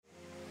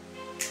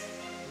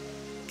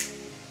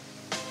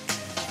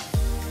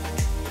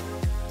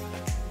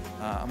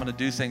going to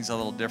do things a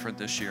little different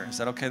this year. Is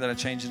that okay that I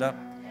change it up?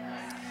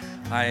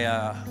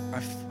 Man,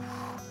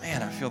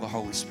 I feel the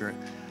Holy Spirit.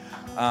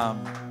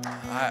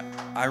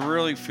 I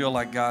really feel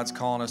like God's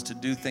calling us to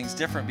do things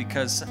different,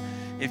 because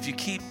if you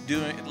keep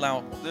doing it,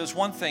 now, there's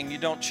one thing, you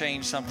don't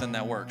change something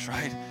that works,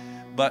 right?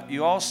 But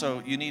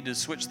you need to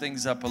switch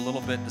things up a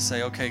little bit to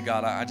say, okay,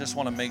 God, I just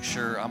want to make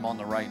sure I'm on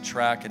the right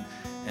track,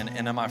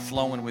 and am I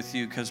flowing with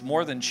you? Because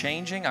more than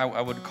changing,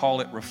 I would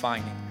call it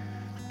refining.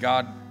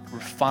 God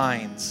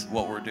refines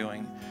what we're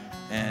doing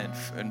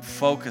and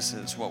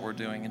focuses what we're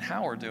doing and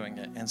how we're doing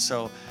it. And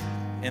so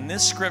in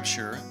this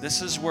scripture,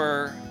 this is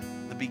where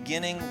the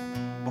beginning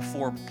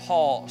before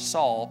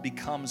Saul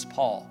becomes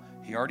Paul.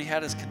 He already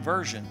had his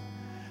conversion,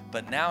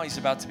 but now he's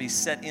about to be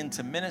set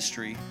into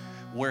ministry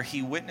where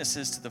he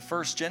witnesses to the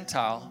first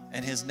Gentile,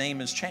 and his name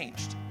is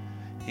changed.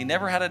 He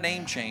never had a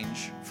name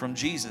change from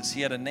Jesus.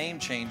 He had a name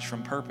change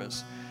from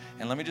purpose.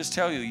 And let me just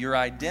tell you, your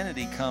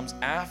identity comes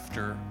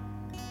after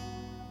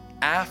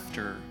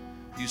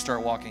you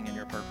start walking in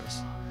your purpose.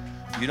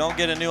 You don't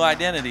get a new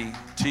identity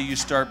till you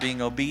start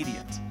being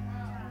obedient.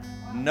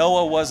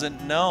 Noah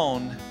wasn't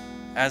known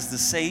as the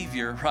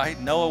Savior, right?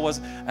 Noah was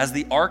as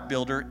the ark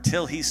builder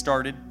till he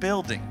started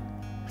building.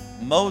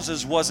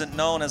 Moses wasn't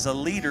known as a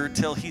leader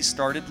till he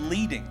started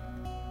leading,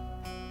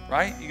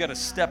 right? You got to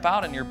step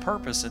out in your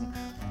purpose. And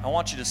I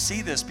want you to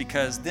see this,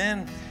 because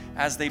then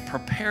as they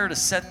prepare to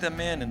set them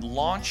in and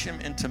launch him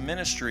into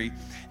ministry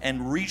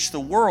and reach the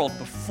world,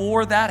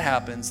 before that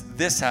happens,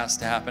 this has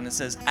to happen. It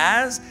says,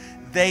 as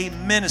they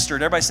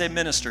ministered, everybody say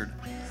ministered.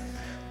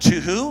 To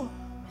who?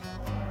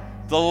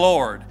 The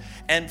Lord.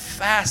 And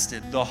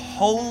fasted, the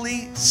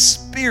Holy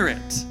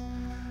Spirit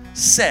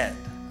said,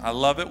 I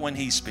love it when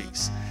he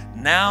speaks,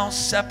 now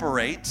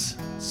separate,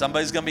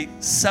 somebody's going to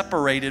be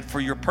separated for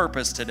your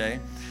purpose today,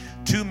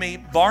 to me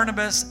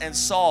Barnabas and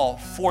Saul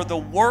for the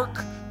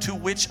work to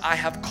which I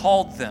have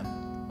called them.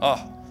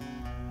 Oh,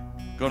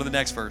 go to the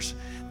next verse.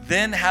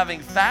 Then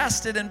having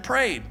fasted and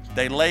prayed,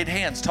 they laid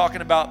hands.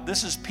 Talking about,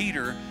 this is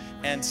Peter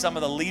and some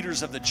of the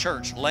leaders of the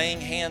church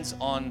laying hands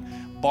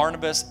on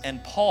Barnabas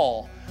and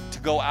Paul to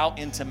go out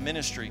into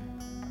ministry.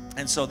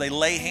 And so they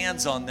lay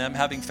hands on them,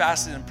 having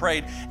fasted and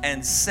prayed,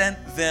 and sent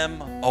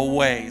them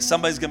away.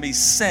 Somebody's going to be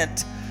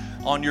sent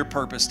on your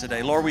purpose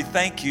today. Lord, we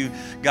thank you,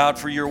 God,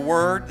 for your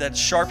word that's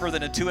sharper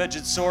than a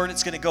two-edged sword.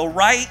 It's going to go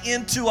right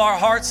into our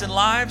hearts and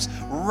lives,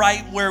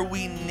 right where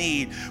we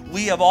need.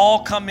 We have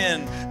all come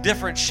in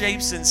different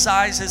shapes and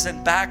sizes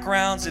and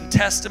backgrounds and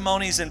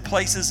testimonies and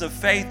places of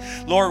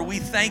faith. Lord, we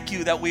thank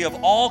you that we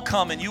have all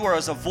come, and you are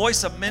as a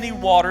voice of many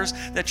waters,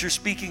 that you're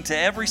speaking to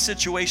every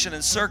situation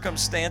and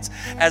circumstance,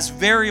 as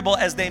variable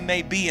as they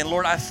may be. And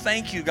Lord, I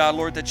thank you, God,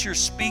 Lord, that you're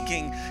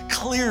speaking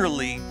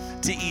clearly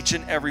to each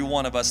and every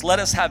one of us. Let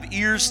us have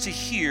ears to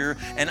hear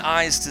and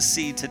eyes to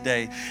see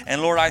today. And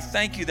Lord, I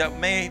thank you that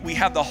may we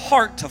have the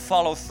heart to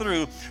follow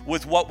through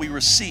with what we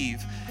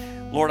receive.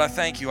 Lord, I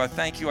thank you. I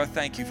thank you. I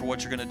thank you for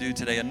what you're going to do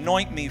today.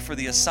 Anoint me for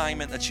the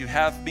assignment that you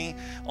have me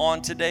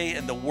on today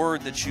and the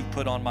word that you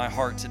put on my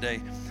heart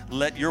today.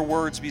 Let your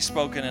words be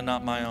spoken and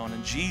not my own.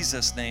 In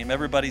Jesus' name,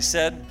 everybody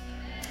said,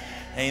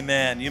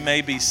 amen. You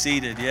may be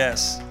seated.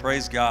 Yes,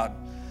 praise God.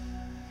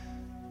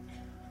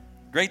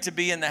 Great to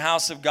be in the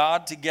house of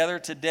God together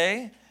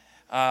today.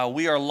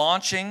 We are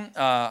launching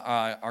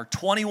our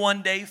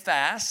 21-day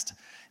fast.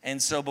 And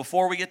so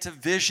before we get to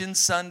Vision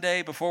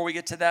Sunday, before we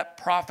get to that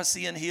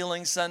Prophecy and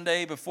Healing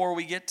Sunday, before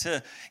we get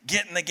to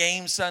Get in the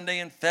Game Sunday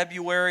in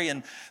February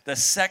and the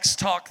sex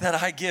talk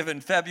that I give in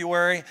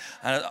February,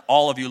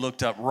 all of you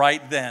looked up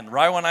right then.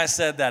 Right when I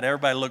said that,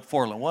 everybody looked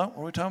forward. What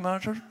were we talking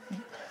about, church?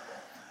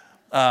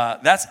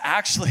 That's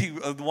actually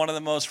one of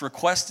the most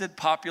requested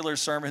popular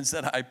sermons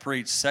that I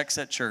preach, sex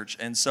at church.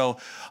 And so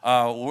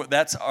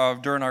that's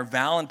during our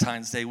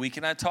Valentine's Day week.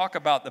 And I talk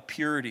about the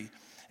purity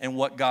and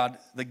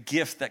the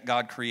gift that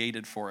God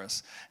created for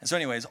us. And so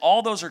anyways,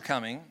 all those are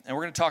coming. And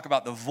we're going to talk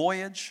about the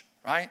voyage,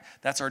 right?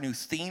 That's our new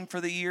theme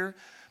for the year.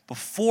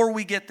 Before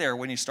we get there,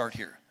 when you start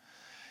here.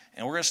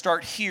 And we're going to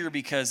start here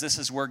because this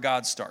is where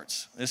God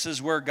starts. This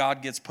is where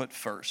God gets put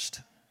first.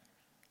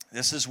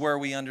 This is where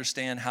we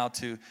understand how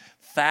to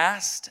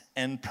fast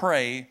and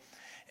pray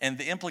and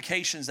the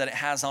implications that it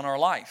has on our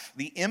life,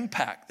 the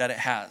impact that it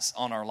has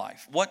on our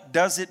life. What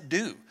does it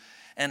do?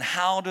 And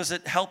how does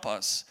it help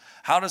us?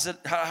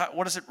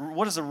 What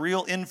is the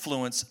real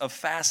influence of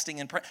fasting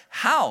and prayer?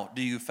 How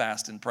do you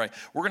fast and pray?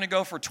 We're going to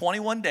go for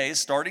 21 days,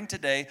 starting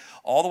today,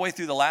 all the way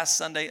through the last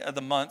Sunday of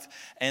the month.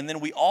 And then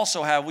we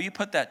also have, will you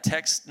put that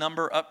text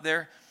number up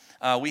there?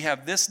 We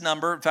have this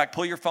number. In fact,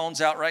 pull your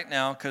phones out right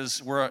now,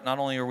 because not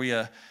only are we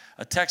a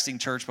texting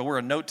church, but we're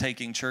a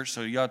note-taking church,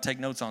 so you got to take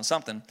notes on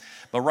something.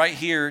 But right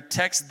here,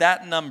 text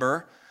that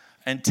number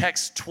and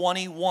text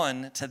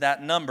 21 to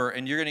that number,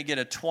 and you're going to get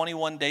a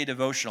 21-day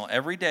devotional.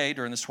 Every day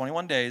during this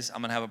 21 days,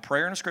 I'm going to have a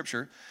prayer and a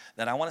scripture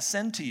that I want to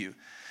send to you.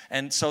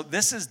 And so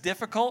this is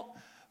difficult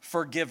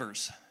for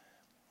givers.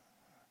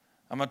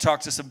 I'm going to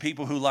talk to some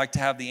people who like to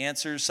have the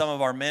answers. Some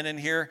of our men in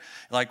here,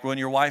 like when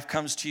your wife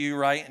comes to you,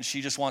 right, and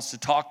she just wants to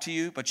talk to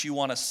you, but you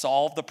want to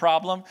solve the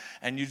problem,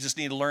 and you just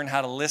need to learn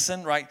how to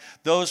listen, right?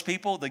 Those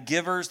people, the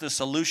givers, the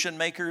solution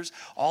makers,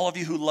 all of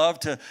you who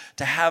love to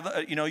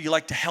have, you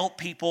like to help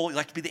people, you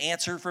like to be the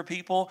answer for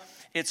people,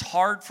 it's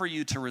hard for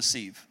you to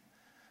receive.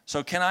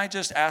 So can I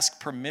just ask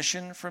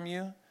permission from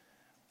you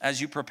as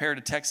you prepare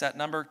to text that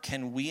number?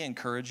 Can we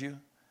encourage you?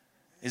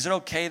 Is it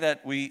okay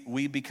that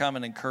we become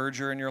an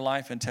encourager in your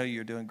life and tell you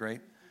you're doing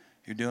great?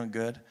 You're doing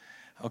good?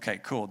 Okay,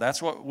 cool.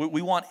 That's what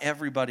we want,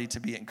 everybody to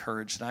be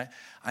encouraged. And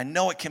I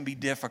know it can be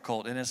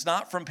difficult, and it's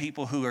not from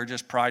people who are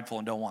just prideful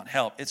and don't want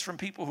help. It's from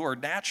people who are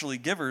naturally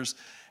givers,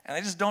 and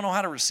they just don't know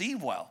how to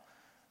receive well,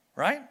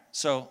 right?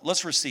 So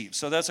let's receive.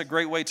 So that's a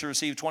great way to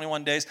receive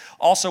 21 days.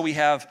 Also, we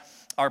have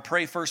our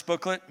Pray First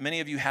booklet.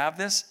 Many of you have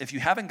this. If you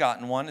haven't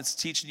gotten one, it's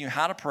teaching you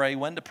how to pray,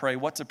 when to pray,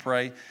 what to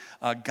pray,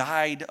 a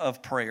guide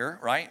of prayer,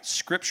 right?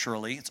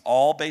 Scripturally. It's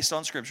all based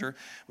on Scripture.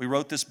 We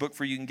wrote this book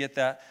for you. You can get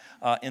that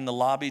in the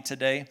lobby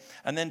today.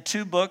 And then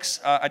 2 books.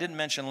 I didn't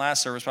mention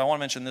last service, but I want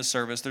to mention this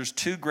service. There's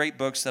 2 great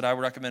books that I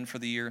would recommend for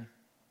the year.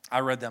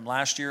 I read them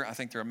last year. I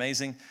think they're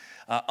amazing.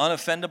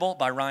 Unoffendable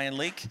by Ryan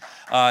Leake.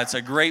 It's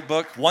a great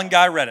book. One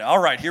guy read it. All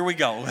right, here we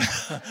go.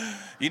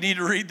 You need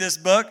to read this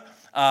book.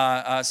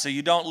 So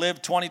you don't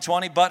live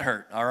 2020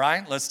 butthurt, all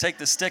right? Let's take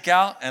the stick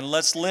out and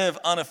let's live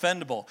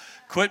unoffendable.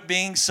 Quit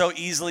being so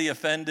easily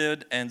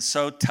offended and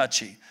so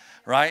touchy,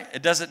 right?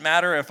 It doesn't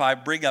matter if I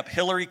bring up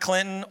Hillary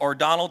Clinton or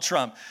Donald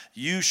Trump.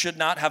 You should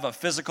not have a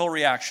physical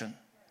reaction.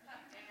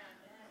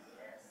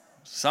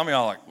 Some of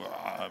y'all are like,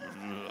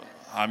 well,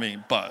 I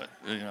mean, but,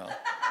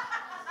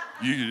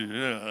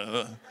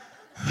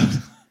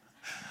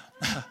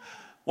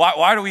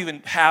 Why do we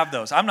even have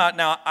those?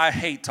 I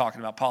hate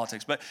talking about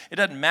politics, but it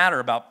doesn't matter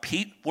about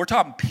people. We're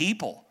talking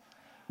people.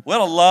 We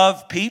ought to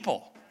love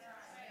people.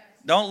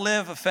 Don't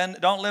live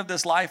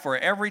this life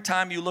where every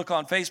time you look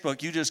on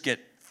Facebook, you just get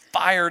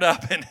fired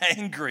up and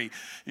angry.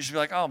 You should be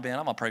like, oh man,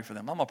 I'm going to pray for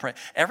them. I'm going to pray.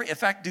 In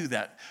fact, do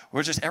that.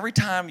 We're just, every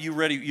time you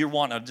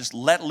want to just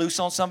let loose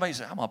on somebody, you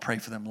say, I'm going to pray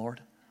for them,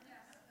 Lord.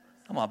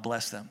 I'm going to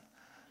bless them.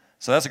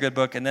 So that's a good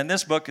book. And then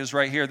this book is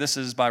right here. This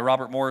is by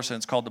Robert Morrison.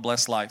 It's called The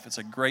Blessed Life. It's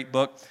a great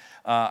book.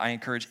 I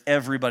encourage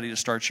everybody to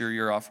start your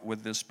year off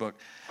with this book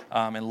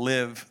and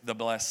live the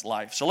blessed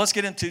life. So let's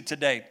get into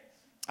today.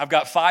 I've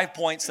got 5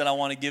 points that I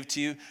want to give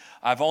to you.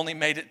 I've only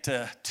made it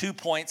to 2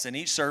 points in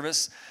each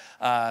service,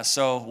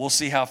 so we'll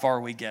see how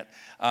far we get.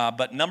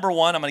 But number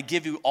 1, I'm going to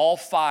give you all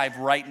 5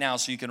 right now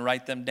so you can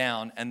write them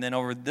down. And then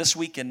over this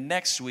week and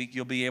next week,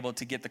 you'll be able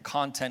to get the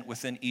content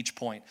within each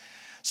point.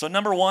 So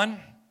number 1,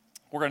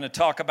 we're going to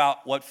talk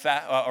about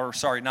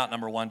not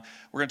number 1.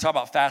 We're going to talk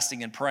about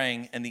fasting and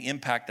praying and the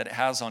impact that it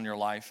has on your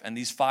life. And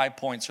these 5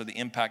 points are the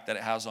impact that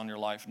it has on your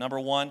life. Number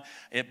 1,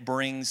 it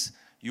brings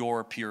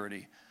your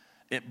purity.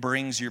 It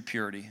brings your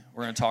purity.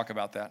 We're going to talk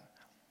about that.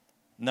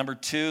 Number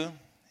 2,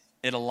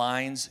 it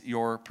aligns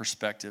your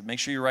perspective. Make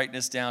sure you write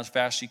this down as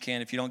fast as you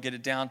can. If you don't get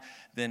it down,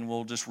 then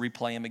we'll just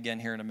replay them again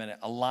here in a minute.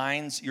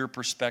 Aligns your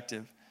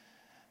perspective.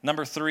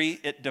 Number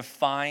 3, it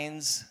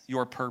defines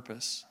your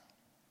purpose.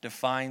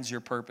 Defines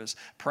your purpose.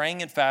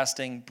 Praying and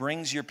fasting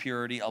brings your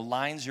purity,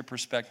 aligns your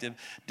perspective,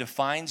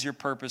 defines your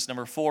purpose.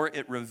 Number 4,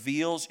 it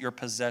reveals your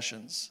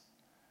possessions.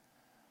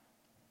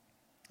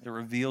 It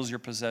reveals your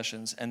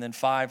possessions. And then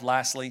 5,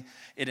 lastly,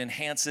 it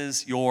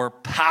enhances your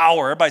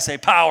power. Everybody say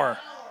power.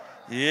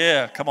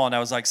 Yeah, come on. That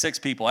was like 6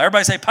 people.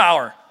 Everybody say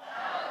power.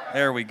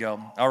 There we go.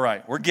 All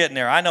right, we're getting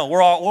there. I know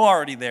we're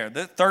already there.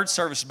 The third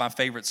service is my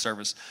favorite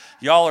service.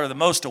 Y'all are the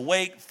most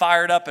awake,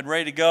 fired up, and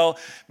ready to go.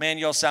 Man,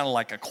 y'all sounded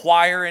like a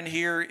choir in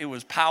here. It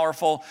was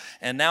powerful.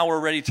 And now we're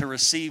ready to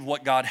receive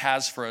what God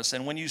has for us.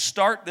 And when you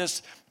start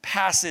this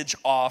passage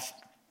off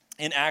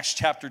in Acts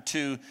chapter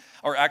 2,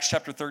 or Acts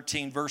chapter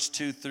 13, verse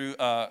 2 through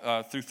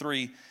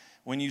 3,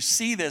 when you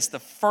see this,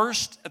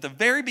 at the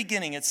very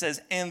beginning, it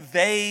says, and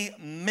they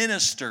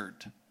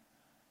ministered.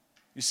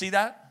 You see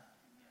that?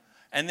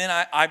 And then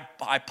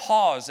I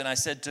paused and I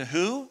said, to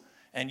who?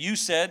 And you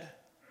said,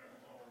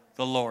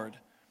 the Lord.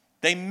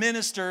 They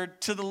ministered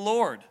to the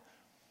Lord.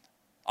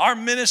 Our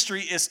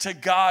ministry is to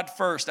God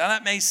first. Now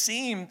that may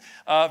seem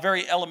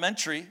very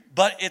elementary,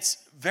 but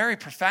it's very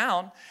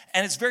profound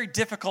and it's very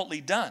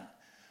difficultly done.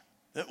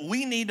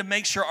 We need to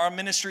make sure our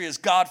ministry is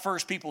God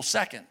first, people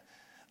second.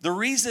 The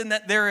reason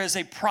that there is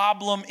a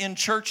problem in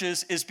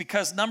churches is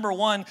because, number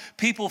 1,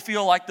 people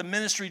feel like the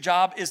ministry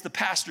job is the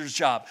pastor's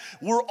job.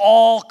 We're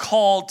all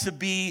called to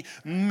be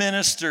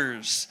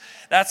ministers.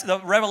 That's the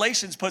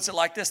Revelations puts it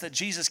like this, that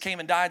Jesus came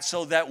and died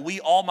so that we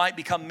all might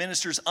become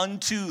ministers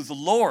unto the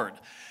Lord.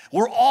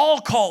 We're all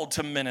called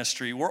to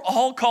ministry. We're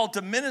all called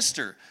to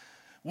minister.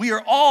 We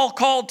are all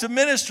called to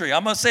ministry.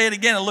 I'm going to say it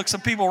again and look some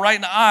people right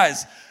in the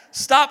eyes.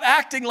 Stop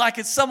acting like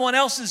it's someone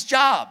else's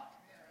job.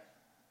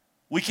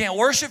 We can't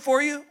worship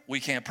for you. We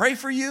can't pray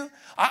for you.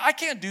 I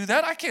can't do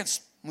that. I can't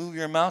move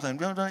your mouth.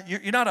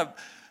 You're not a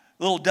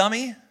little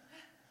dummy,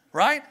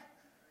 right?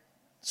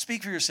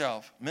 Speak for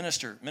yourself.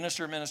 Minister,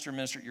 minister, minister,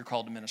 minister. You're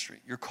called to ministry.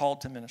 You're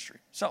called to ministry.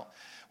 So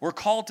we're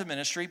called to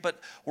ministry, but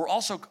we're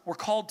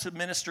called to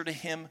minister to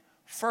him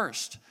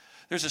first.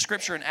 There's a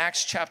scripture in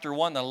Acts chapter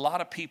 1 that a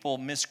lot of people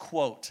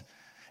misquote.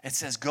 It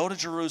says, go to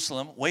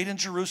Jerusalem, wait in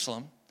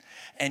Jerusalem,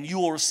 and you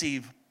will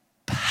receive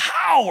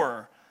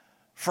power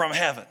from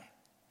heaven.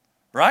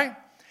 Right?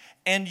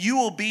 And you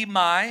will be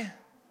one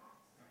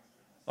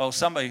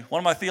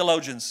of my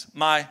theologians,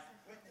 my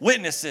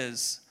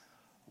witnesses.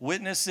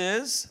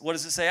 Witnesses, what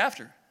does it say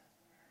after?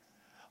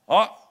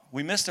 Oh,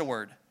 we missed a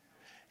word.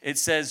 It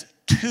says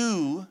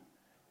to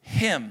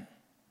him.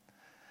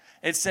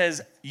 It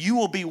says you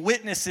will be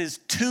witnesses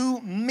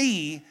to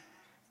me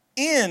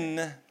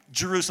in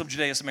Jerusalem,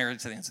 Judea, Samaria,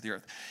 to the ends of the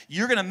earth.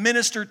 You're going to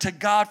minister to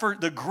God. For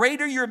the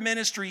greater your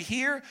ministry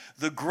here,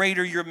 the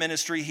greater your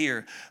ministry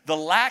here. The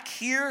lack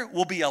here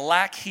will be a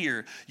lack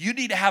here. You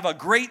need to have a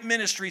great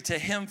ministry to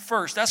him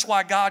first. That's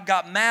why God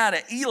got mad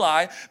at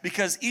Eli,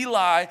 because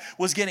Eli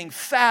was getting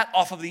fat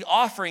off of the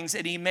offerings,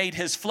 and he made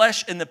his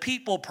flesh and the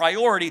people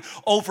priority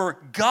over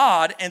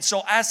God. And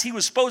so as he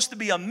was supposed to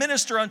be a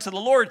minister unto the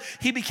Lord,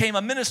 he became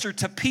a minister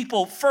to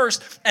people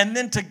first and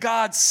then to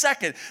God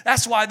second.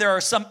 That's why there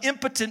are some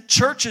impotent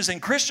churches and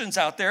Christians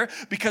out there,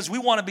 because we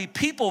want to be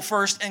people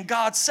first and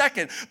God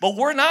second. But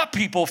we're not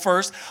people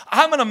first.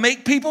 I'm going to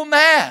make people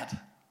mad.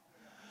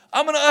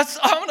 I'm going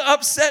to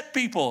upset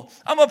people.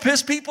 I'm going to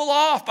piss people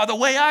off by the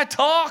way I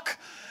talk,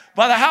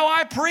 by how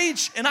I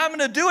preach, and I'm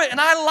going to do it,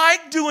 and I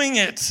like doing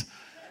it.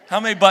 How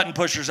many button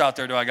pushers out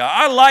there do I got?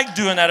 I like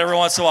doing that every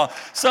once in a while.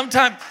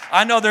 Sometimes,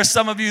 I know there's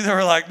some of you that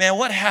are like, man,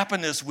 what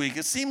happened this week?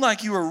 It seemed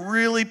like you were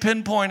really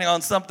pinpointing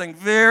on something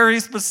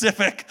very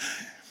specific.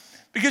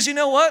 Because you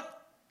know what?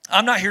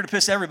 I'm not here to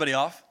piss everybody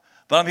off,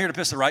 but I'm here to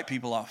piss the right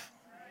people off.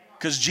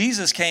 Because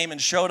Jesus came and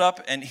showed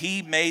up, and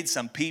he made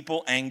some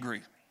people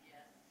angry.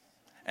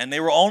 And they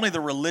were only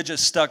the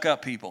religious,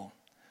 stuck-up people.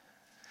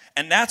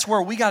 And that's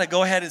where we got to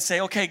go ahead and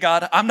say, okay,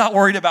 God, I'm not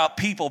worried about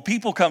people.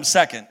 People come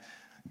second.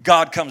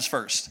 God comes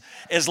first.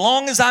 As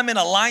long as I'm in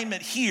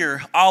alignment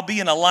here, I'll be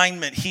in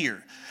alignment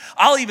here.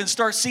 I'll even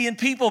start seeing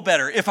people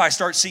better if I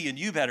start seeing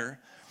you better.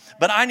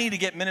 But I need to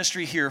get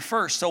ministry here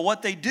first. So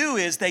what they do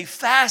is they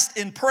fast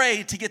and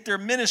pray to get their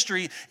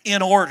ministry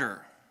in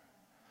order.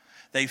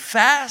 They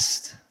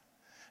fast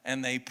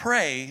and they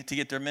pray to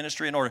get their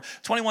ministry in order.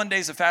 21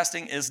 days of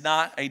fasting is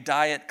not a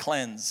diet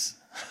cleanse.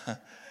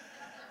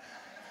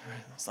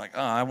 It's like,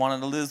 oh, I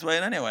wanted to lose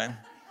weight anyway.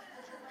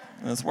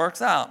 This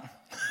works out.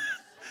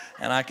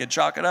 And I could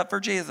chalk it up for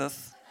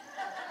Jesus.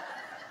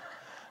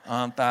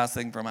 I'm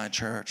fasting for my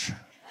church.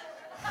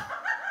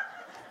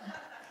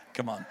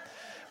 Come on.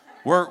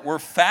 We're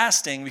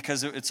fasting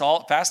because it's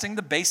all fasting,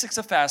 the basics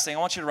of fasting. I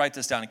want you to write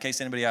this down in case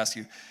anybody asks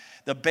you.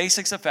 The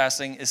basics of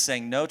fasting is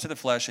saying no to the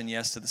flesh and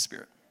yes to the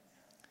spirit.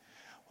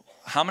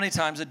 How many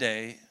times a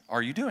day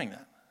are you doing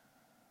that?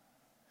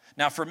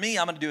 Now, for me,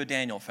 I'm going to do a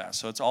Daniel fast.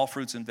 So it's all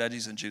fruits and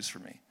veggies and juice for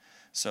me.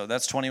 So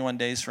that's 21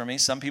 days for me.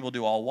 Some people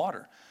do all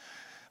water.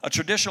 A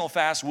traditional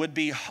fast would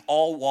be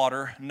all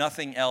water,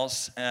 nothing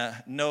else,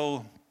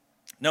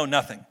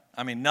 nothing.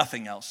 I mean,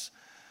 nothing else.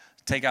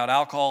 Take out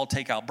alcohol,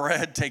 take out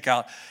bread, take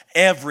out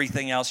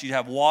everything else. You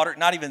have water,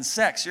 not even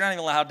sex. You're not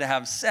even allowed to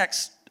have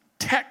sex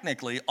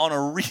technically on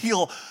a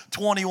real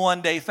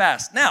 21-day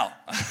fast. Now,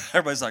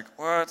 everybody's like,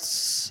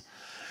 what?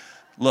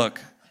 Look,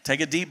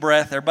 take a deep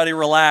breath. Everybody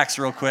relax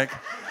real quick.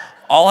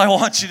 All I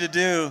want you to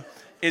do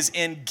is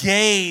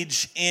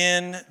engage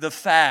in the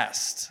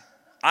fast.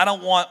 I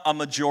don't want a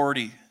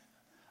majority.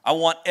 I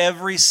want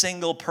every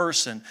single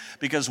person,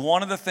 because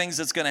one of the things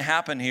that's going to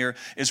happen here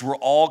is we're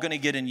all going to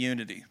get in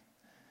unity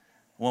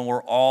when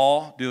we're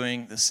all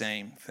doing the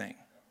same thing.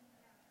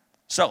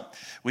 So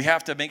we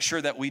have to make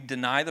sure that we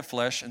deny the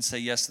flesh and say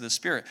yes to the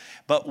spirit.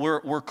 But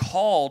we're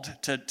called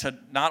to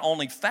not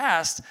only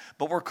fast,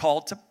 but we're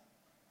called to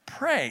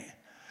pray.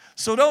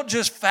 So don't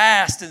just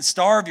fast and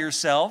starve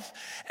yourself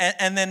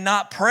and then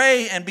not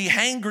pray and be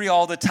hangry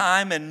all the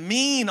time and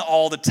mean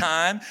all the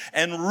time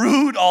and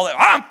rude all the time.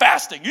 I'm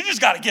fasting. You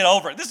just got to get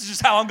over it. This is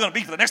just how I'm going to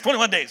be for the next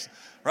 21 days,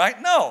 right?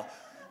 No.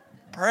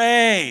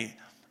 Pray.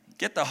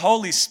 Get the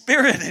Holy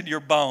Spirit in your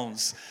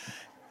bones.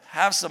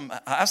 Have some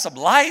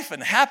life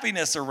and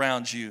happiness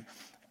around you.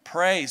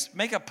 Praise.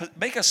 Make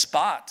a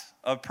spot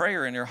of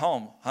prayer in your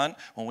home, hon.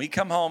 When we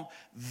come home,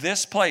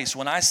 this place,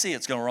 when I see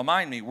it's going to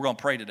remind me, we're going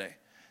to pray today.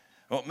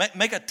 Well,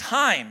 make a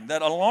time,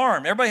 that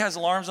alarm. Everybody has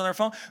alarms on their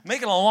phone.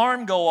 Make an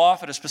alarm go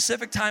off at a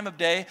specific time of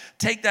day.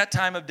 Take that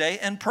time of day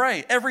and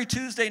pray. Every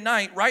Tuesday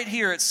night, right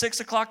here at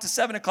 6 o'clock to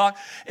 7 o'clock,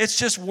 it's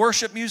just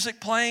worship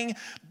music playing.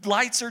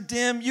 Lights are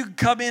dim. You can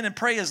come in and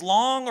pray as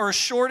long or as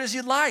short as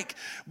you'd like.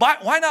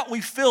 But why not we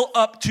fill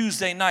up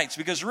Tuesday nights?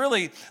 Because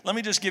really, let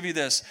me just give you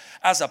this.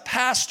 As a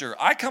pastor,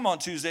 I come on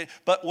Tuesday,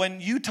 but when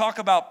you talk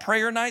about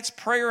prayer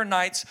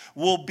nights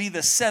will be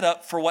the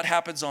setup for what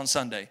happens on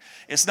Sunday.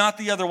 It's not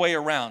the other way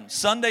around.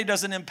 Sunday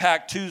doesn't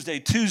impact Tuesday.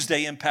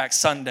 Tuesday impacts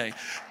Sunday.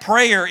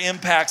 Prayer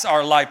impacts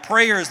our life.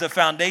 Prayer is the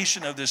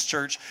foundation of this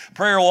church.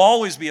 Prayer will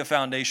always be a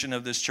foundation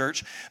of this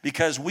church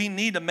because we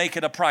need to make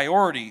it a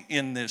priority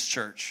in this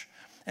church.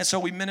 And so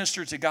we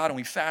minister to God and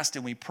we fast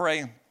and we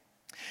pray.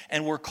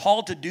 And we're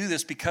called to do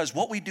this because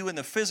what we do in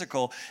the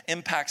physical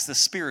impacts the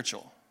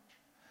spiritual.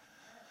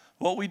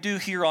 What we do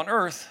here on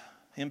earth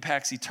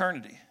impacts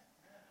eternity.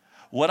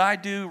 What I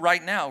do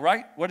right now,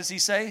 right? What does he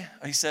say?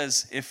 He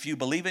says, if you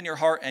believe in your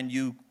heart and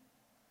you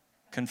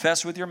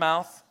confess with your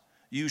mouth,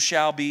 you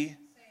shall be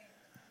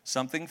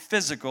something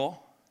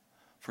physical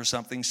for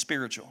something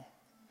spiritual.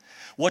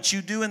 What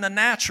you do in the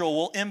natural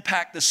will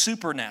impact the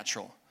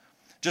supernatural.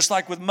 Just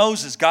like with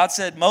Moses, God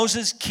said,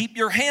 Moses, keep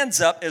your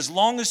hands up. As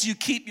long as you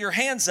keep your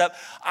hands up,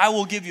 I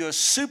will give you a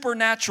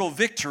supernatural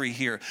victory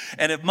here.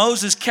 And if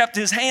Moses kept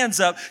his hands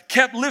up,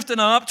 kept lifting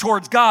them up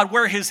towards God,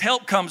 where his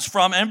help comes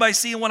from. Anybody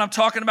seeing what I'm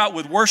talking about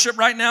with worship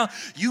right now?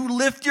 You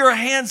lift your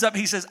hands up.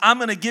 He says, I'm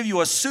going to give you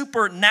a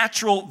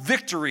supernatural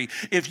victory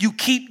if you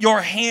keep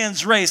your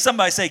hands raised.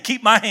 Somebody say,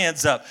 keep my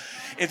hands up.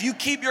 If you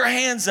keep your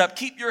hands up,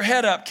 keep your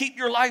head up, keep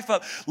your life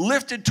up,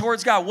 lifted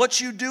towards God,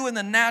 what you do in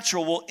the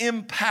natural will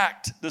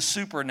impact the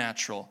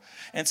supernatural.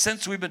 And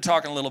since we've been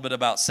talking a little bit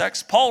about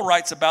sex, Paul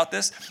writes about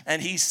this,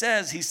 and he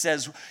says,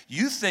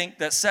 you think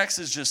that sex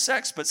is just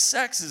sex, but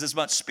sex is as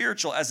much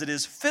spiritual as it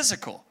is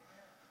physical.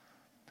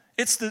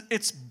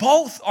 It's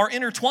both are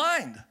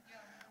intertwined.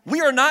 We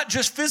are not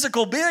just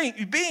physical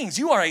beings.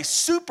 You are a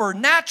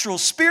supernatural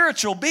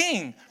spiritual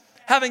being,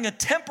 having a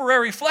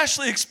temporary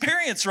fleshly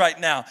experience right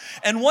now.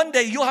 And one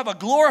day you'll have a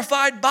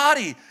glorified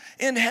body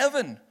in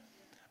heaven.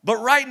 But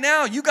right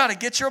now, you got to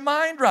get your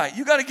mind right.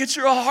 You got to get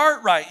your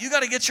heart right. You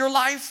got to get your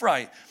life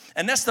right.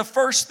 And that's the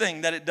first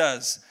thing that it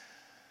does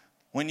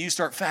when you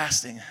start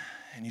fasting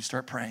and you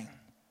start praying,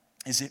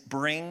 is it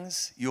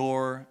brings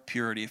your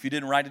purity. If you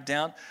didn't write it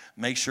down,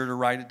 make sure to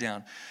write it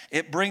down.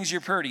 It brings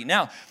your purity.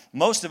 Now,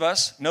 most of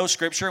us know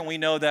Scripture, and we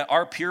know that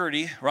our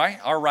purity, right,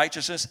 our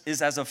righteousness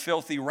is as of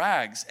filthy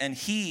rags, and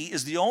He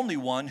is the only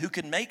one who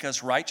can make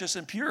us righteous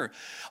and pure.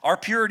 Our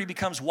purity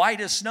becomes white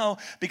as snow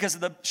because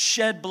of the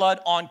shed blood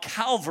on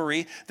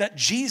Calvary that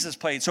Jesus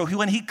paid. So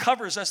when He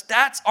covers us,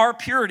 that's our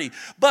purity.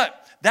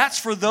 But that's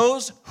for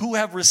those who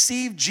have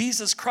received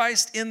Jesus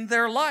Christ in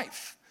their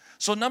life.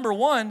 So number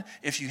one,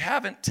 if you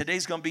haven't,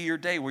 today's going to be your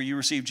day where you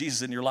receive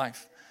Jesus in your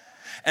life.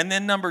 And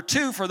then number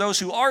two, for those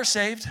who are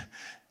saved,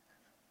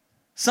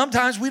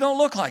 sometimes we don't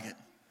look like it.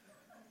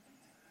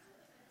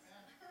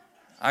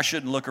 I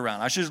shouldn't look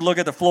around. I should look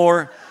at the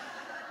floor.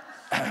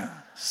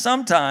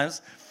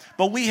 Sometimes,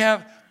 but we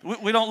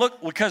don't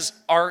look because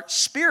our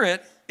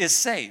spirit is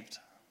saved.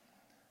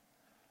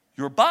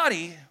 Your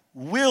body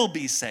will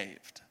be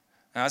saved.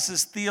 Now, this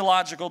is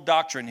theological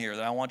doctrine here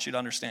that I want you to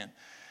understand.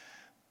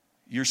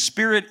 Your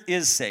spirit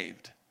is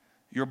saved.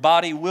 Your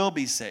body will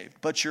be saved.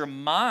 But your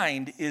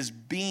mind is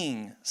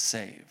being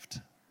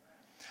saved.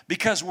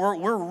 Because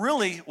we're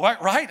really,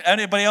 right?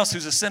 Anybody else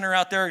who's a sinner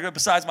out there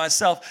besides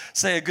myself,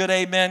 say a good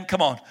amen.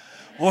 Come on.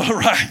 Well,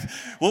 right.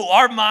 Well,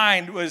 our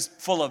mind was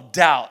full of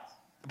doubt.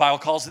 The Bible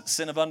calls it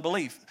sin of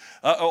unbelief.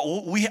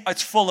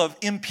 It's full of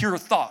impure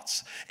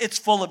thoughts. It's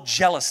full of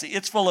jealousy.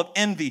 It's full of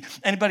envy.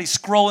 Anybody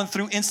scrolling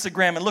through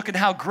Instagram and looking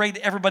how great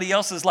everybody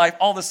else's life,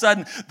 all of a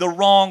sudden the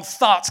wrong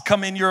thoughts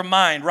come in your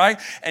mind, right?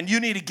 And you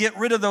need to get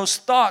rid of those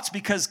thoughts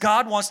because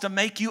God wants to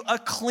make you a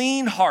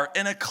clean heart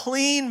and a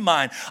clean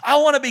mind. I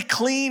want to be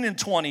clean in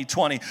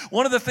 2020.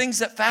 One of the things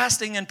that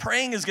fasting and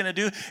praying is going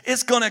to do,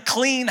 it's going to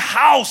clean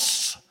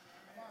house.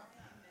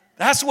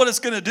 That's what it's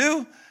going to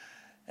do.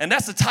 And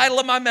that's the title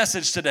of my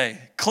message today,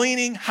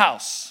 Cleaning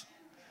House.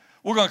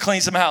 We're going to clean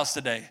some house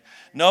today.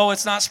 No,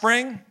 it's not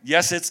spring.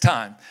 Yes, it's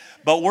time.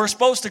 But we're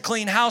supposed to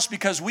clean house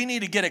because we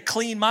need to get a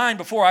clean mind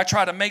before I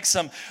try to make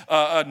some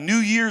New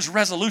Year's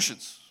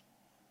resolutions.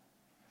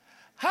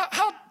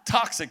 How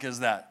toxic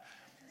is that?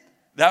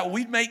 That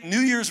we make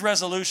New Year's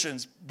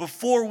resolutions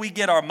before we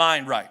get our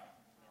mind right.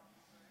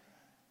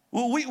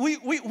 Well,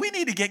 we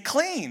need to get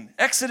clean.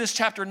 Exodus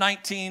chapter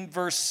 19,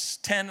 verse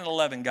 10 and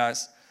 11,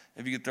 guys,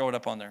 if you could throw it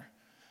up on there.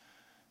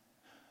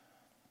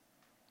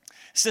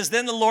 It says,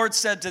 then the Lord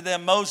said to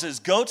them, Moses,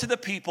 go to the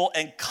people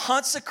and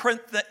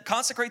consecrate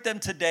them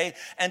today,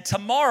 and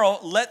tomorrow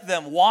let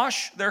them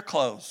wash their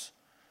clothes.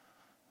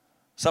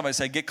 Somebody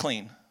say, get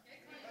clean.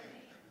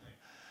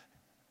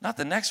 Not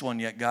the next one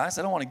yet, guys.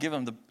 I don't want to give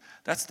them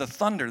that's the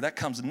thunder. That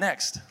comes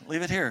next.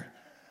 Leave it here.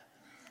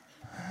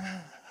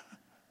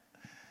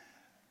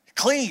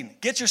 Clean.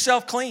 Get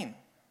yourself clean.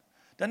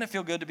 Doesn't it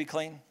feel good to be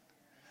clean?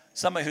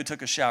 Somebody who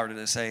took a shower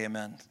today, say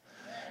amen.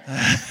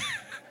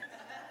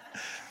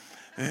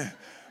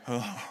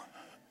 Oh.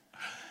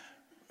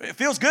 It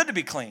feels good to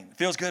be clean. It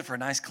feels good for a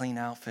nice clean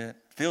outfit.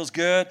 It feels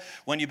good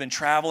when you've been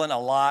traveling a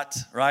lot,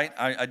 right?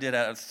 I did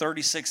a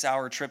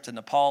 36-hour trip to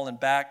Nepal and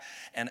back,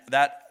 and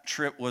that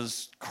trip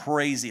was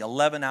crazy.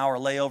 11-hour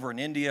layover in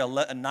India, a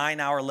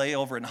 9-hour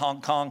layover in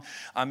Hong Kong.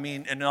 I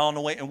mean, and on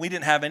the way, and we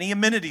didn't have any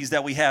amenities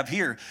that we have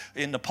here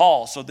in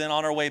Nepal. So then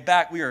on our way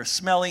back, we were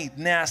smelly,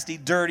 nasty,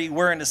 dirty,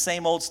 wearing the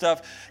same old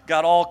stuff,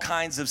 got all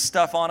kinds of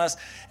stuff on us,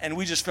 and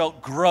we just felt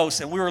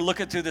gross. And we were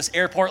looking through this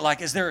airport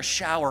like, is there a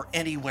shower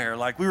anywhere?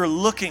 Like we were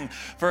looking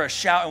for a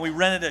shower, and we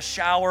rented a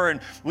shower,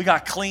 and we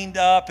got cleaned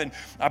up, and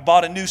I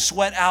bought a new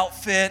sweat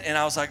outfit, and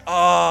I was like,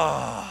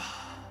 oh.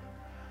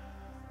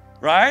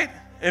 Right?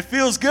 It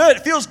feels good.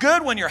 It feels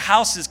good when your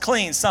house is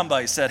clean.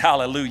 Somebody said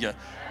hallelujah.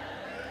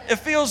 It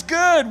feels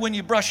good when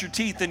you brush your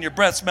teeth and your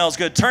breath smells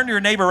good. Turn to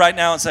your neighbor right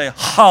now and say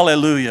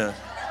hallelujah.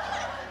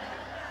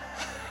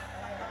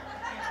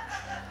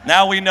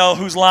 Now we know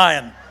who's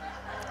lying.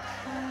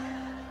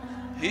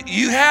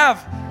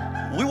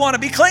 We want to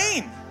be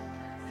clean.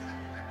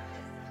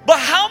 But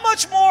how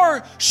much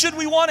more should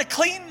we want a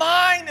clean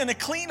mind and a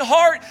clean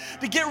heart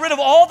to get rid of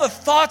all the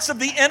thoughts of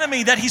the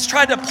enemy that he's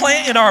tried to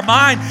plant in our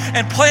mind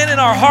and plant in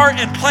our heart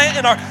and plant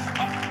in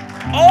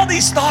all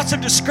these thoughts of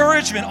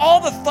discouragement,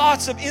 all the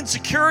thoughts of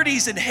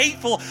insecurities and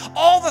hateful,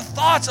 all the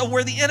thoughts of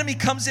where the enemy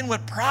comes in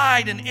with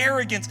pride and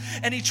arrogance,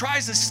 and he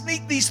tries to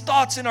sneak these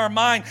thoughts in our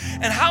mind.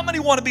 And how many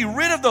want to be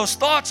rid of those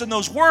thoughts and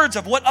those words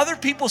of what other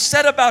people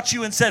said about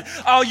you and said,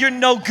 oh, you're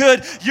no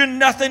good, you're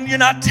nothing, you're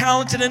not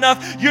talented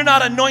enough, you're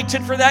not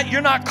anointed for that,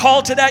 you're not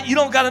called to that, you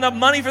don't got enough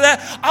money for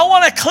that. I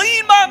want to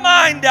clean my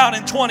mind down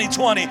in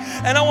 2020,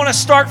 and I want to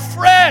start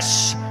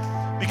fresh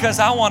because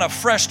I want a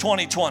fresh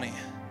 2020.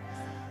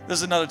 This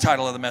is another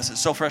title of the message,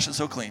 So Fresh and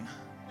So Clean.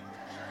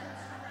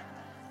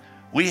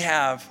 We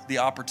have the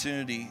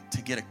opportunity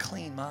to get a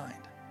clean mind.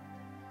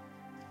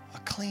 A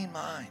clean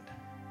mind.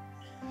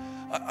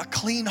 A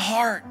clean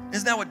heart.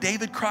 Isn't that what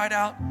David cried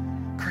out?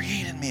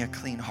 Create in me a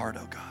clean heart,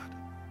 oh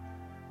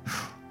God.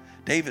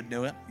 David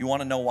knew it. You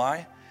want to know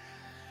why?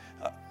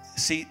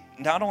 See,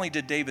 not only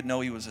did David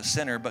know he was a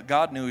sinner, but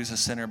God knew he was a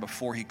sinner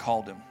before he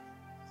called him.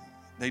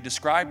 They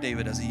described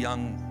David as a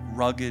young,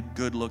 rugged,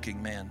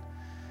 good-looking man.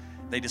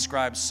 They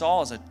describe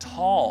Saul as a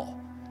tall,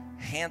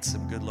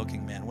 handsome,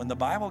 good-looking man. When the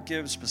Bible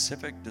gives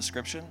specific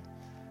description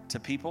to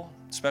people,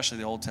 especially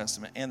the Old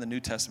Testament and the New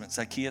Testament,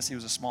 Zacchaeus, he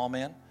was a small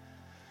man,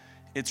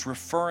 it's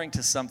referring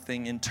to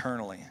something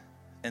internally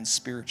and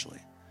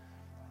spiritually.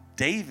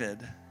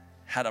 David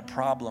had a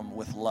problem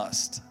with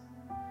lust.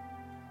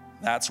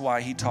 That's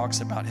why he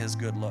talks about his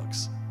good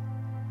looks.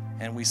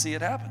 And we see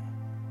it happen.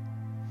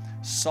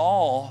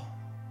 Saul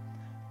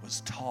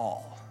was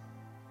tall.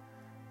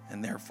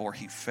 And therefore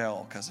he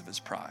fell because of his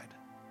pride.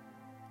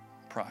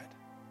 Pride.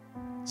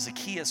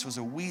 Zacchaeus was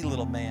a wee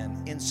little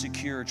man,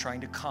 insecure,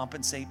 trying to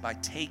compensate by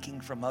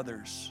taking from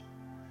others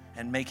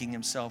and making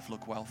himself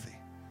look wealthy.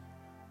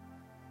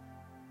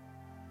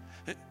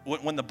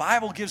 When the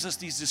Bible gives us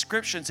these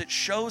descriptions, it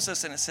shows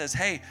us and it says,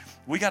 hey,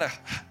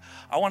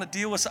 I want to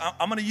deal with,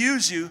 I'm going to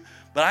use you,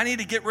 but I need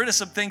to get rid of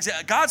some things.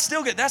 God's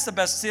still good. That's the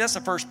best. See, that's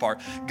the first part.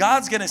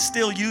 God's going to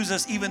still use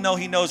us even though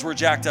he knows we're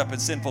jacked up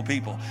and sinful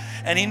people.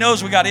 And he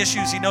knows we got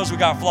issues. He knows we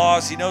got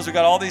flaws. He knows we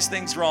got all these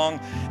things wrong.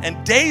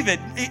 And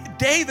David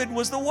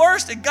was the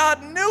worst. And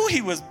God knew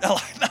he was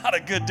not a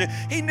good dude.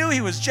 He knew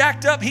he was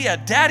jacked up. He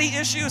had daddy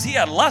issues. He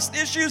had lust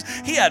issues.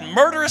 He had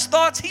murderous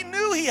thoughts. He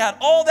knew he had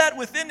all that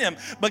within him.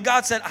 But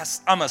God said,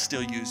 I'm going to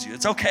still use you.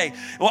 It's okay.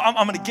 Well, I'm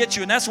going to get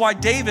you. And that's why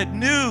David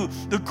knew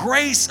the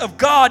grace of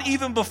God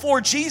even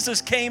before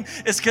Jesus came,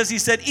 is because he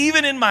said,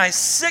 even in my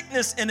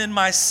sickness and in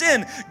my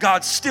sin,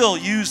 God still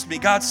used me.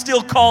 God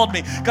still called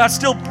me. God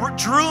still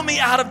drew me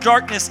out of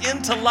darkness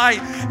into light.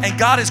 And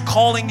God is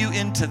calling you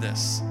into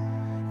this,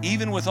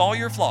 even with all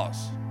your flaws,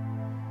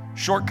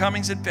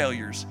 shortcomings and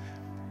failures,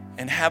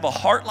 and have a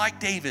heart like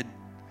David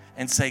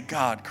and say,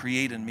 God,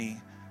 create in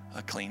me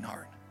a clean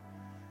heart.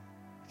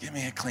 Give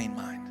me a clean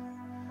mind.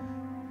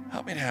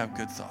 Help me to have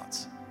good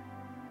thoughts.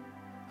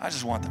 I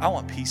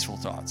want peaceful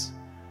thoughts.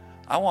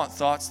 I want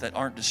thoughts that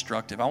aren't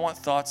destructive. I want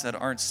thoughts that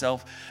aren't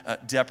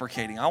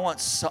self-deprecating. I want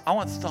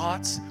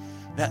thoughts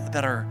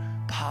that are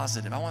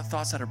positive. I want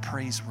thoughts that are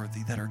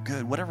praiseworthy, that are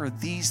good. Whatever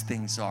these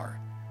things are,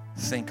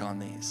 think on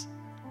these.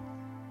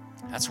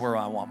 That's where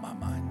I want my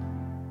mind.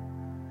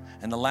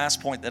 And the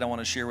last point that I want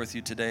to share with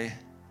you today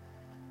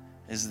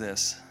is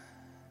this.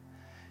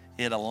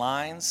 It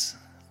aligns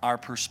our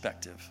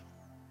perspective.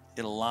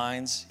 It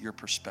aligns your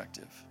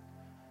perspective.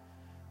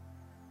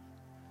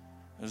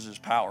 This is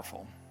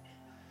powerful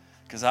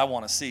because I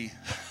want to see.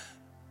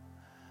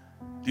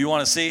 Do you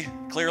want to see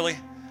clearly?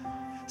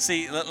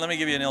 See, let me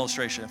give you an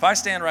illustration. If I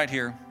stand right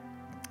here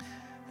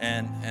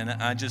and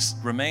I just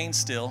remain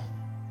still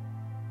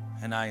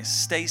and I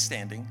stay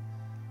standing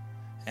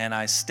and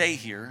I stay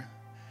here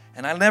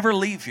and I never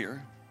leave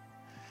here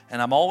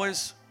and I'm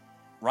always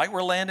right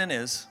where Landon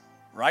is,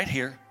 right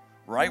here,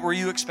 right where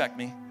you expect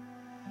me.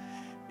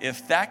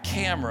 If that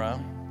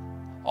camera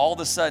all of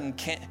a sudden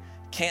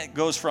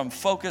goes from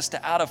focus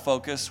to out of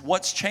focus,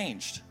 what's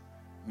changed?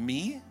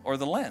 Me or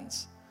the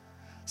lens?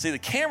 See, the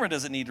camera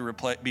doesn't need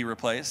to be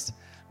replaced,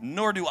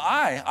 nor do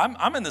I.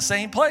 I'm in the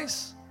same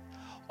place.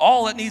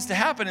 All that needs to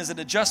happen is an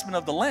adjustment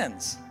of the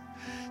lens.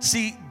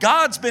 See,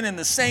 God's been in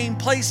the same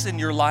place in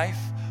your life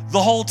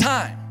the whole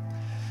time.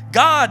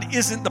 God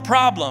isn't the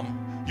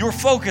problem. Your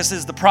focus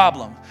is the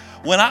problem.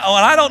 When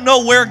I don't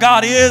know where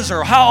God is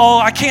or how,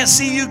 I can't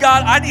see you,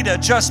 God, I need to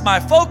adjust my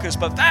focus.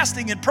 But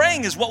fasting and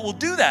praying is what will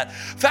do that.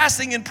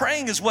 Fasting and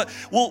praying is what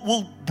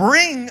will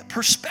bring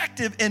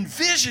perspective and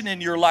vision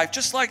in your life.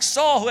 Just like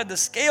Saul, who had the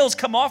scales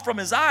come off from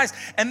his eyes,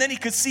 and then he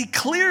could see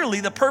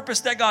clearly the purpose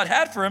that God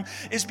had for him,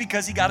 is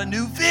because he got a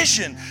new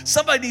vision.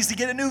 Somebody needs to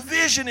get a new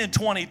vision in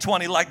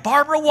 2020, like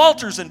Barbara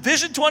Walters in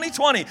Vision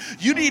 2020.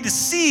 You need to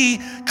see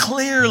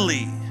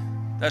clearly.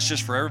 That's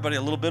just for everybody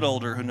a little bit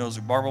older who knows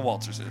who Barbara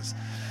Walters is.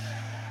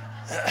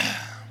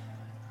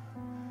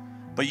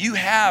 But you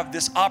have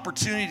this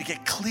opportunity to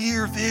get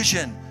clear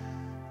vision.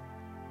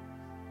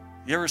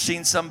 You ever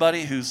seen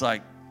somebody who's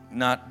like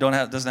doesn't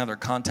have their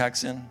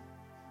contacts in,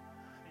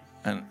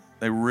 and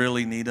they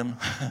really need them?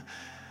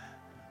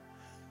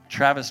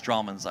 Travis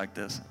Drummond's like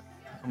this.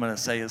 I'm going to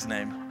say his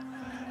name,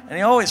 and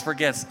he always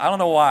forgets. I don't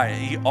know why.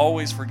 He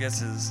always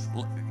forgets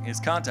his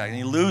contact, and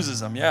he loses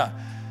them. Yeah,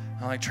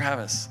 I'm like,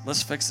 Travis,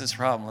 let's fix this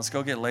problem. Let's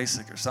go get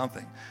LASIK or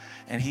something.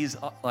 And he's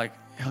like,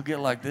 he'll get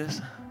like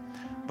this.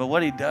 But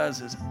what he does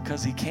is,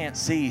 because he can't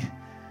see,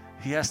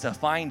 he has to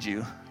find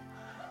you.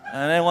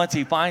 And then once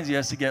he finds you, he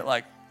has to get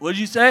like, what'd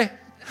you say?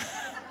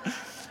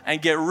 And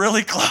get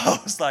really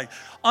close, like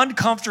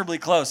uncomfortably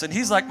close. And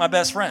he's like my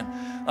best friend.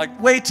 Like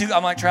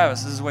I'm like,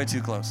 Travis, this is way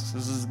too close.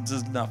 This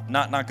is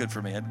not good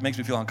for me. It makes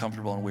me feel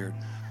uncomfortable and weird.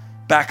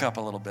 Back up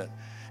a little bit.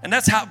 And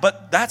that's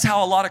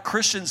how a lot of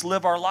Christians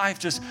live our life,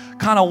 just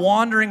kind of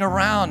wandering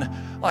around.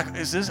 Like,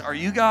 are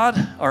you God?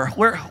 Or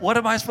what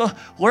am I supposed,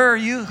 where are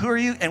you? Who are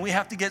you? And we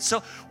have to get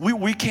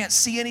we can't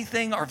see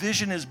anything. Our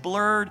vision is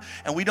blurred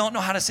and we don't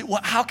know how to see.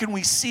 How can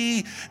we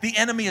see? The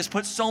enemy has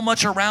put so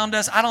much around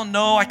us. I don't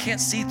know. I can't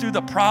see through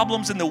the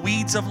problems and the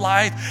weeds of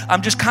life.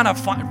 I'm just kind of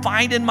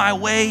finding my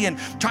way and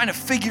trying to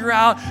figure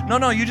out.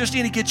 No, you just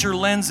need to get your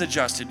lens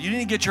adjusted. You need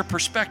to get your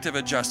perspective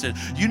adjusted.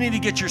 You need to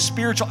get your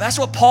spiritual. That's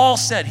what Paul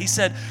said.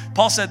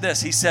 Paul said this.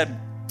 He said,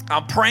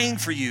 I'm praying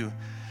for you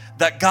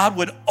that God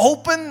would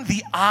open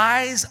the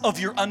eyes of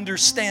your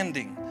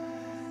understanding.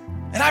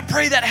 And I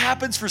pray that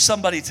happens for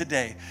somebody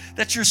today,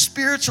 that your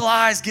spiritual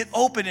eyes get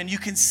open and you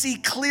can see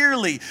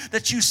clearly,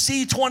 that you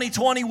see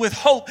 2020 with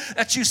hope,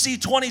 that you see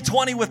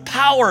 2020 with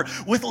power,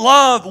 with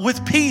love,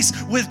 with peace,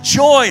 with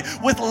joy,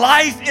 with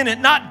life in it,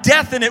 not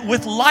death in it,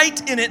 with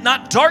light in it,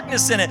 not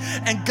darkness in it.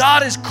 And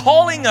God is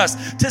calling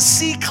us to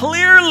see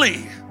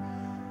clearly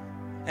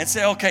and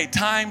say, okay,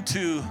 time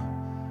to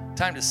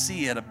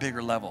see at a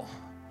bigger level.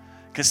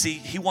 Because see,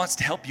 he wants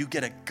to help you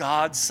get a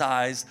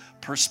God-sized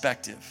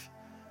perspective.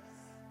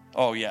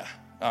 Oh yeah.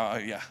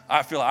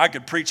 I feel like I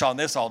could preach on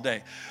this all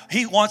day.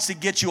 He wants to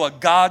get you a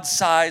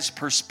God-sized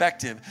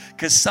perspective,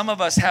 because some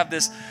of us have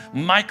this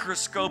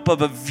microscope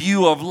of a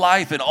view of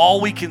life and all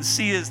we can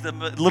see is the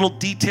little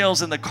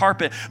details in the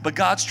carpet. But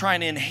God's trying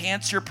to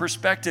enhance your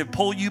perspective,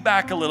 pull you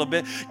back a little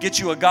bit, get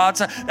you a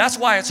God-sized. That's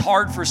why it's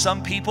hard for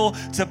some people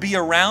to be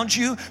around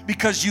you,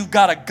 because you've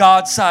got a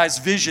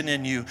God-sized vision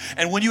in you.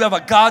 And when you have a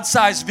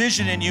God-sized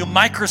vision in you,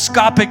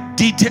 microscopic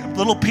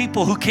little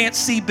people who can't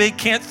see big,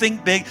 can't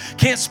think big,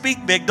 can't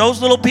speak big, those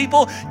little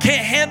people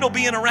can't handle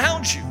being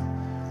around you,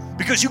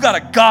 because you got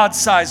a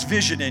God-sized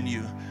vision in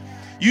you.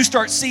 You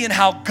start seeing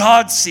how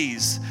God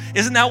sees.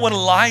 Isn't that what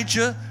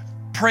Elijah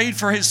prayed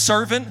for his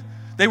servant?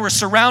 They were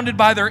surrounded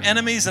by their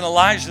enemies, and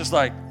Elijah's just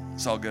like,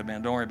 it's all good,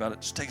 man. Don't worry about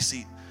it. Just take a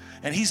seat.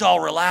 And he's all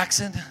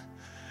relaxing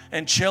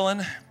and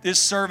chilling. His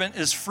servant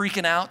is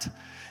freaking out.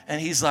 And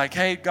he's like,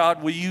 hey,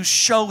 God, will you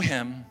show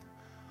him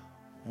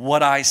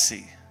what I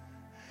see?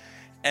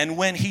 And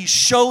when he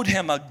showed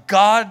him a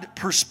God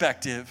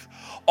perspective,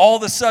 all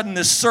of a sudden,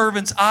 this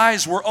servant's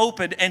eyes were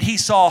opened and he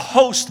saw a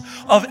host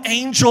of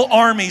angel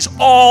armies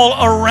all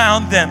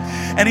around them.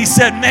 And he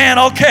said, man,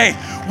 okay,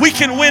 we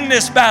can win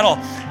this battle.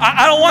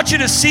 I don't want you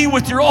to see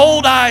with your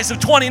old eyes of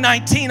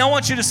 2019. I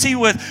want you to see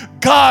with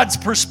God's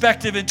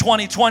perspective in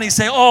 2020.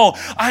 Say, oh,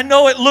 I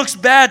know it looks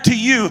bad to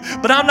you,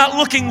 but I'm not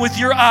looking with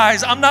your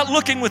eyes. I'm not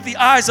looking with the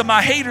eyes of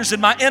my haters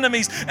and my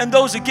enemies and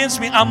those against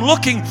me. I'm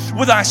looking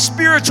with our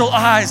spiritual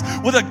eyes,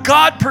 with a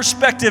God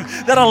perspective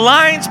that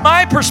aligns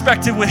my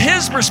perspective with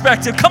his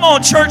perspective. Come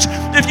on, church.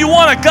 If you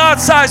want a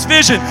God-sized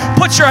vision,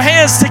 put your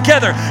hands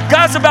together.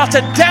 God's about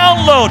to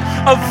download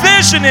a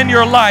vision in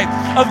your life,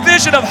 a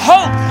vision of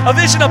hope, a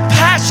vision of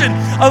passion,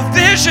 a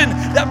vision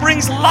that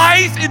brings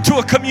life into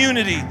a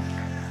community.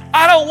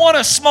 I don't want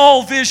a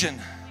small vision.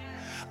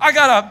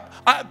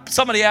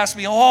 Somebody asked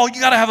me, oh, you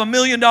got to have $1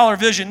 million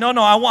vision. No,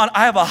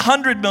 I have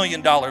 $100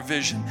 million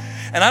vision.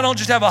 And I don't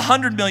just have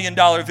 $100 million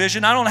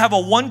vision. I don't have a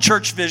one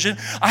church vision.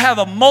 I have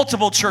a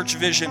multiple church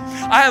vision.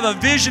 I have a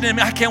vision, and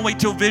I can't wait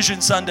till Vision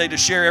Sunday to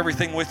share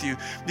everything with you,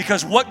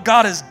 because what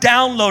God has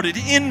downloaded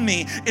in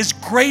me is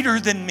greater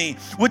than me,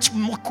 which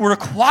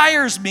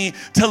requires me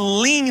to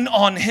lean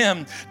on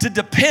him, to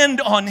depend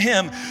on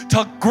him,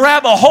 to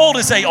grab a hold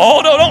and say,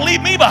 oh, no, don't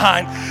leave me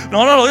behind.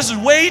 No, this is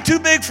way too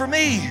big for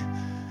me.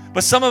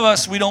 But some of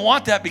us, we don't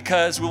want that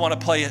because we want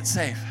to play it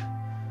safe.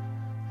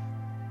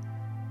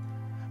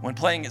 When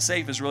playing it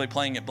safe is really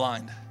playing it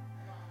blind.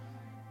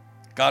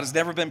 God has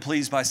never been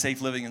pleased by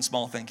safe living and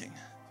small thinking.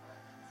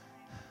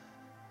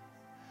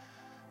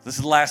 This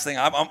is the last thing.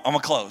 I'm going to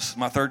close,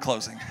 my third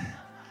closing.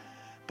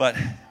 But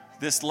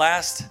this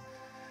last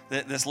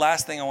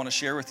thing I want to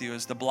share with you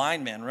is the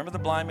blind man. Remember the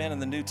blind man in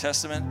the New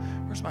Testament?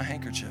 Where's my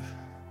handkerchief?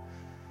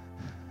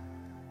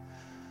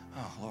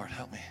 Oh, Lord,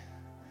 help me.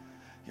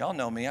 Y'all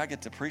know me. I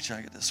get to preach,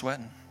 I get to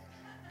sweating.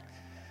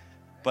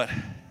 But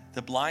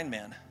the blind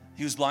man,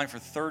 he was blind for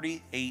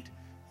 38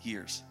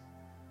 years.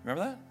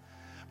 Remember that?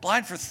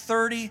 Blind for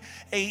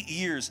 38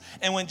 years.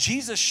 And when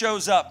Jesus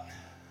shows up,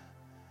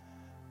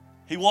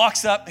 he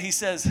walks up, he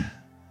says,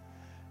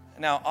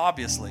 now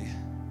obviously,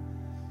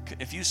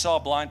 if you saw a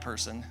blind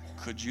person,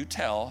 could you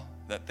tell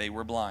that they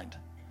were blind?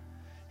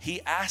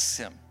 He asks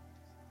him,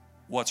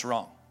 what's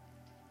wrong?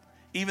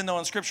 Even though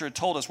in Scripture it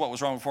told us what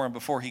was wrong for him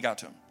before he got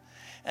to him.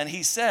 And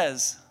he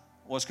says,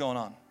 what's going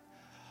on?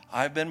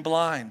 I've been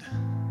blind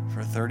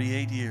for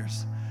 38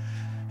 years.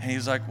 And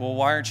he's like, well,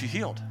 why aren't you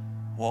healed?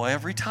 Well,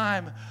 every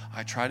time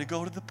I try to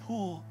go to the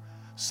pool,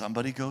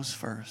 somebody goes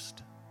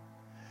first.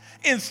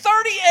 In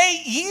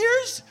 38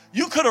 years,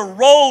 you could have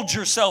rolled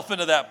yourself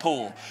into that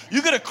pool.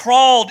 You could have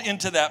crawled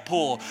into that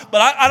pool. But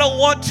I don't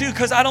want to,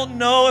 because I don't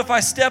know if I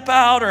step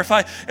out or if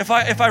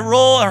I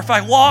roll or if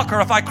I walk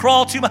or if I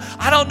crawl too much.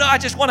 I don't know. I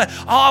just want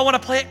to, I want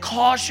to play it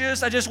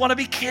cautious. I just want to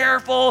be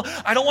careful.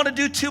 I don't want to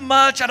do too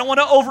much. I don't want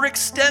to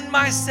overextend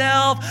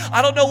myself.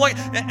 I don't know what,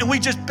 and we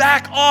just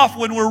back off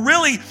when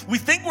we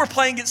think we're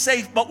playing it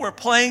safe, but we're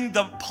playing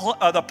the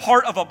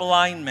part of a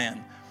blind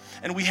man.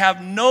 And we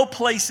have no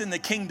place in the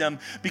kingdom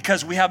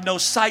because we have no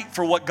sight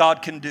for what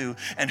God can do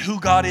and who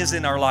God is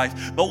in our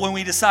life. But when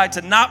we decide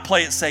to not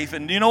play it safe,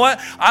 and you know what?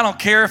 I don't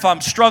care if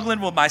I'm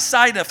struggling with my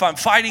sight, if I'm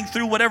fighting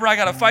through whatever I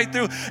got to fight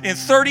through. In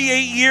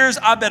 38 years,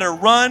 I better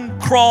run,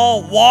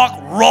 crawl,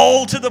 walk,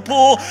 roll to the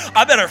pool.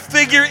 I better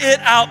figure it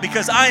out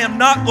because I am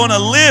not going to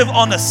live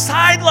on the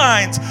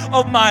sidelines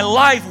of my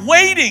life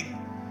waiting.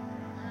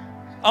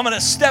 I'm going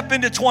to step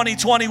into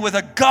 2020 with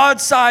a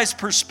God-sized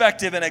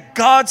perspective and a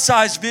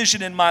God-sized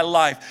vision in my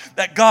life.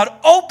 That God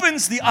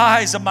opens the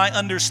eyes of my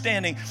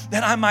understanding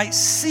that I might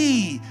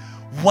see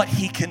what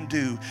He can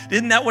do.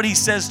 Isn't that what He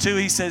says too?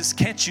 He says,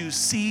 can't you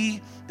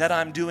see that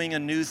I'm doing a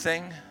new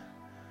thing?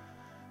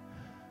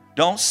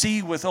 Don't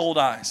see with old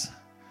eyes.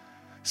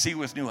 See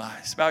with new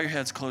eyes. Bow your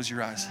heads, close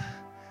your eyes.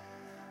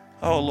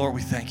 Oh, Lord,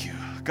 we thank you.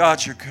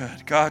 God, you're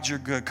good. God, you're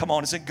good. Come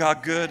on, isn't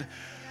God good?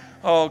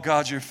 Oh,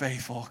 God, you're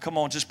faithful. Come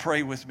on, just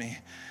pray with me.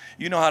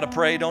 You know how to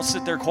pray. Don't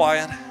sit there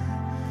quiet.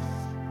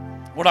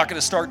 We're not going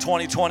to start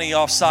 2020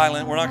 off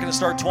silent. We're not going to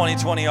start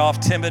 2020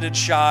 off timid and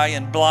shy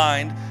and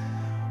blind,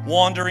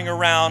 wandering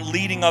around,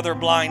 leading other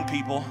blind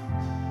people.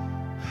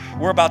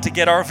 We're about to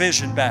get our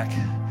vision back.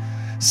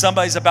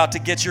 Somebody's about to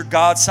get your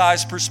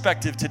God-sized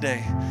perspective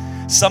today.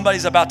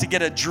 Somebody's about to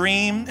get a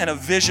dream and a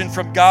vision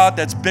from God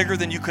that's bigger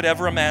than you could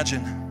ever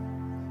imagine.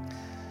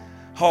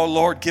 Oh,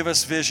 Lord, give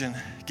us vision.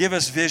 Give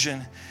us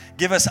vision.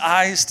 Give us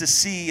eyes to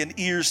see and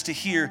ears to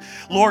hear.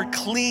 Lord,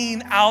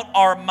 clean out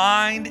our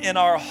mind and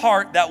our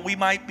heart that we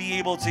might be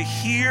able to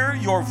hear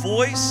your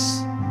voice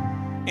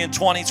in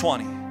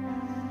 2020.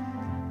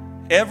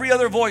 Every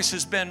other voice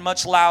has been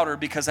much louder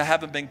because I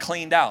haven't been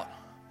cleaned out.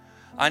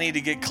 I need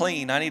to get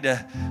clean. I need to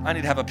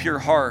have a pure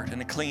heart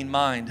and a clean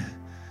mind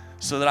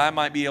so that I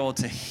might be able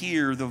to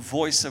hear the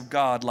voice of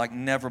God like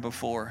never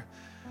before.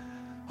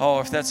 Oh,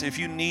 if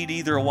you need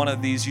either one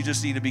of these, you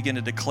just need to begin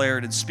to declare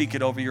it and speak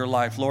it over your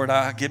life. Lord,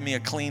 give me a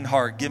clean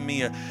heart. Give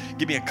me a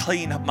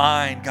clean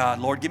mind, God.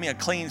 Lord, give me a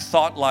clean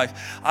thought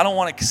life. I don't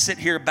want to sit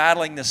here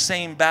battling the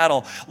same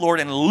battle,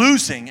 Lord, and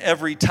losing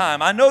every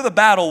time. I know the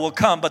battle will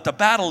come, but the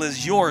battle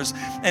is yours.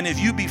 And if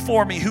you be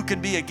for me, who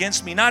can be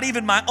against me? Not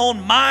even my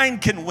own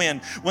mind can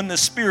win when the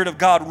Spirit of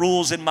God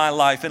rules in my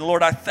life. And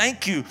Lord, I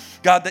thank you,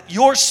 God, that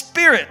your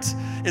Spirit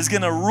is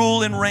going to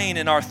rule and reign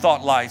in our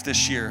thought life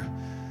this year.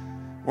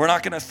 We're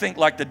not going to think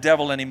like the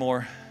devil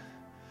anymore.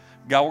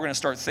 God, we're going to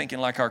start thinking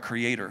like our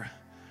Creator.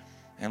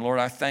 And Lord,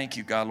 I thank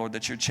you, God, Lord,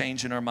 that you're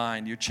changing our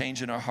mind. You're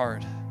changing our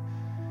heart.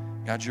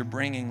 God, you're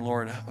bringing,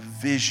 Lord, a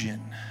vision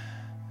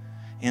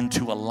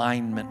into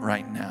alignment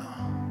right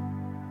now.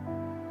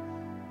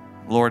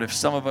 Lord, if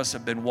some of us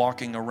have been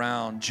walking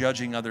around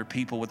judging other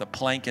people with a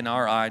plank in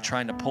our eye,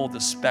 trying to pull the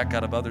speck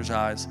out of others'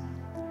 eyes,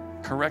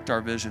 correct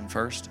our vision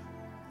first.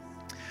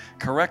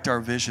 Correct our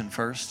vision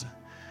first.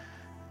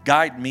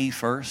 Guide me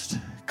first.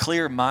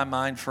 Clear my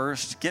mind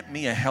first. Get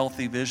me a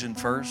healthy vision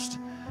first.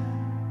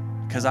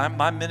 Because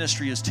my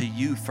ministry is to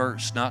you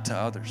first, not to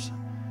others.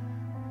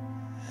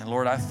 And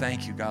Lord, I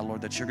thank you, God,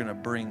 Lord, that you're going to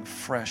bring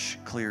fresh,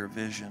 clear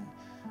vision,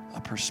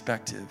 a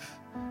perspective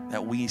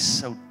that we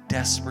so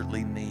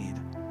desperately need.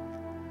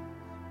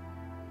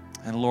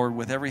 And Lord,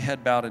 with every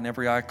head bowed and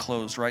every eye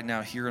closed right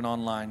now here and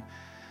online,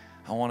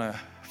 I want to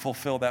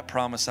fulfill that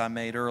promise I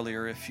made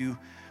earlier. If you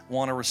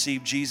want to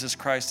receive Jesus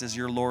Christ as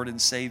your Lord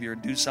and Savior,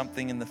 do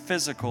something in the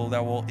physical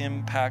that will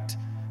impact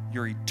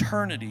your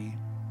eternity,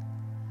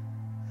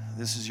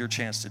 this is your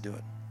chance to do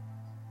it.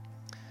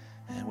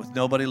 And with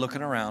nobody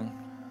looking around,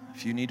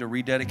 if you need to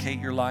rededicate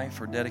your life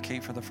or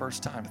dedicate for the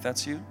first time, if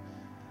that's you,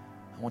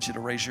 I want you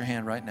to raise your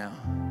hand right now.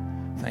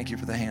 Thank you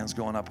for the hands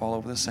going up all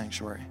over the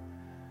sanctuary.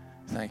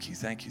 Thank you,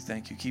 thank you,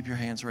 thank you. Keep your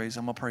hands raised.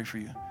 I'm going to pray for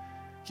you.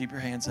 Keep your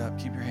hands up,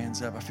 keep your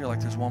hands up. I feel like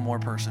there's one more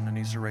person who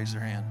needs to raise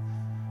their hand.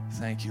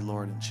 Thank you,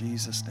 Lord, in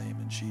Jesus' name,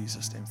 in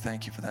Jesus' name.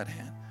 Thank you for that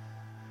hand.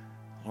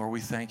 Lord,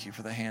 we thank you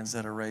for the hands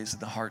that are raised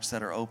and the hearts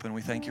that are open.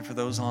 We thank you for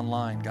those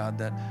online, God,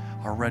 that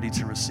are ready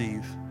to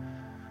receive.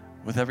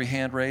 With every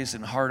hand raised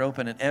and heart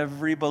open and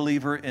every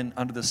believer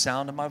under the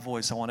sound of my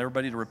voice, I want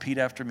everybody to repeat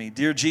after me.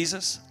 Dear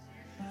Jesus,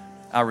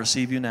 I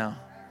receive you now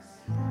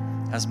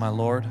as my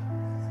Lord,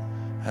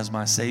 as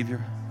my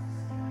Savior,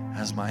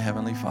 as my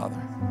Heavenly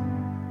Father.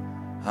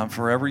 I'm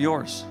forever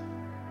yours,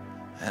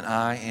 and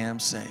I am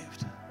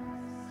saved.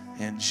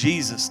 In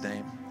Jesus'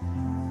 name.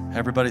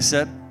 Everybody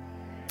said,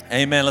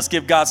 amen. Let's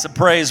give God some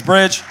praise.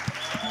 Bridge,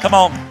 come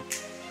on.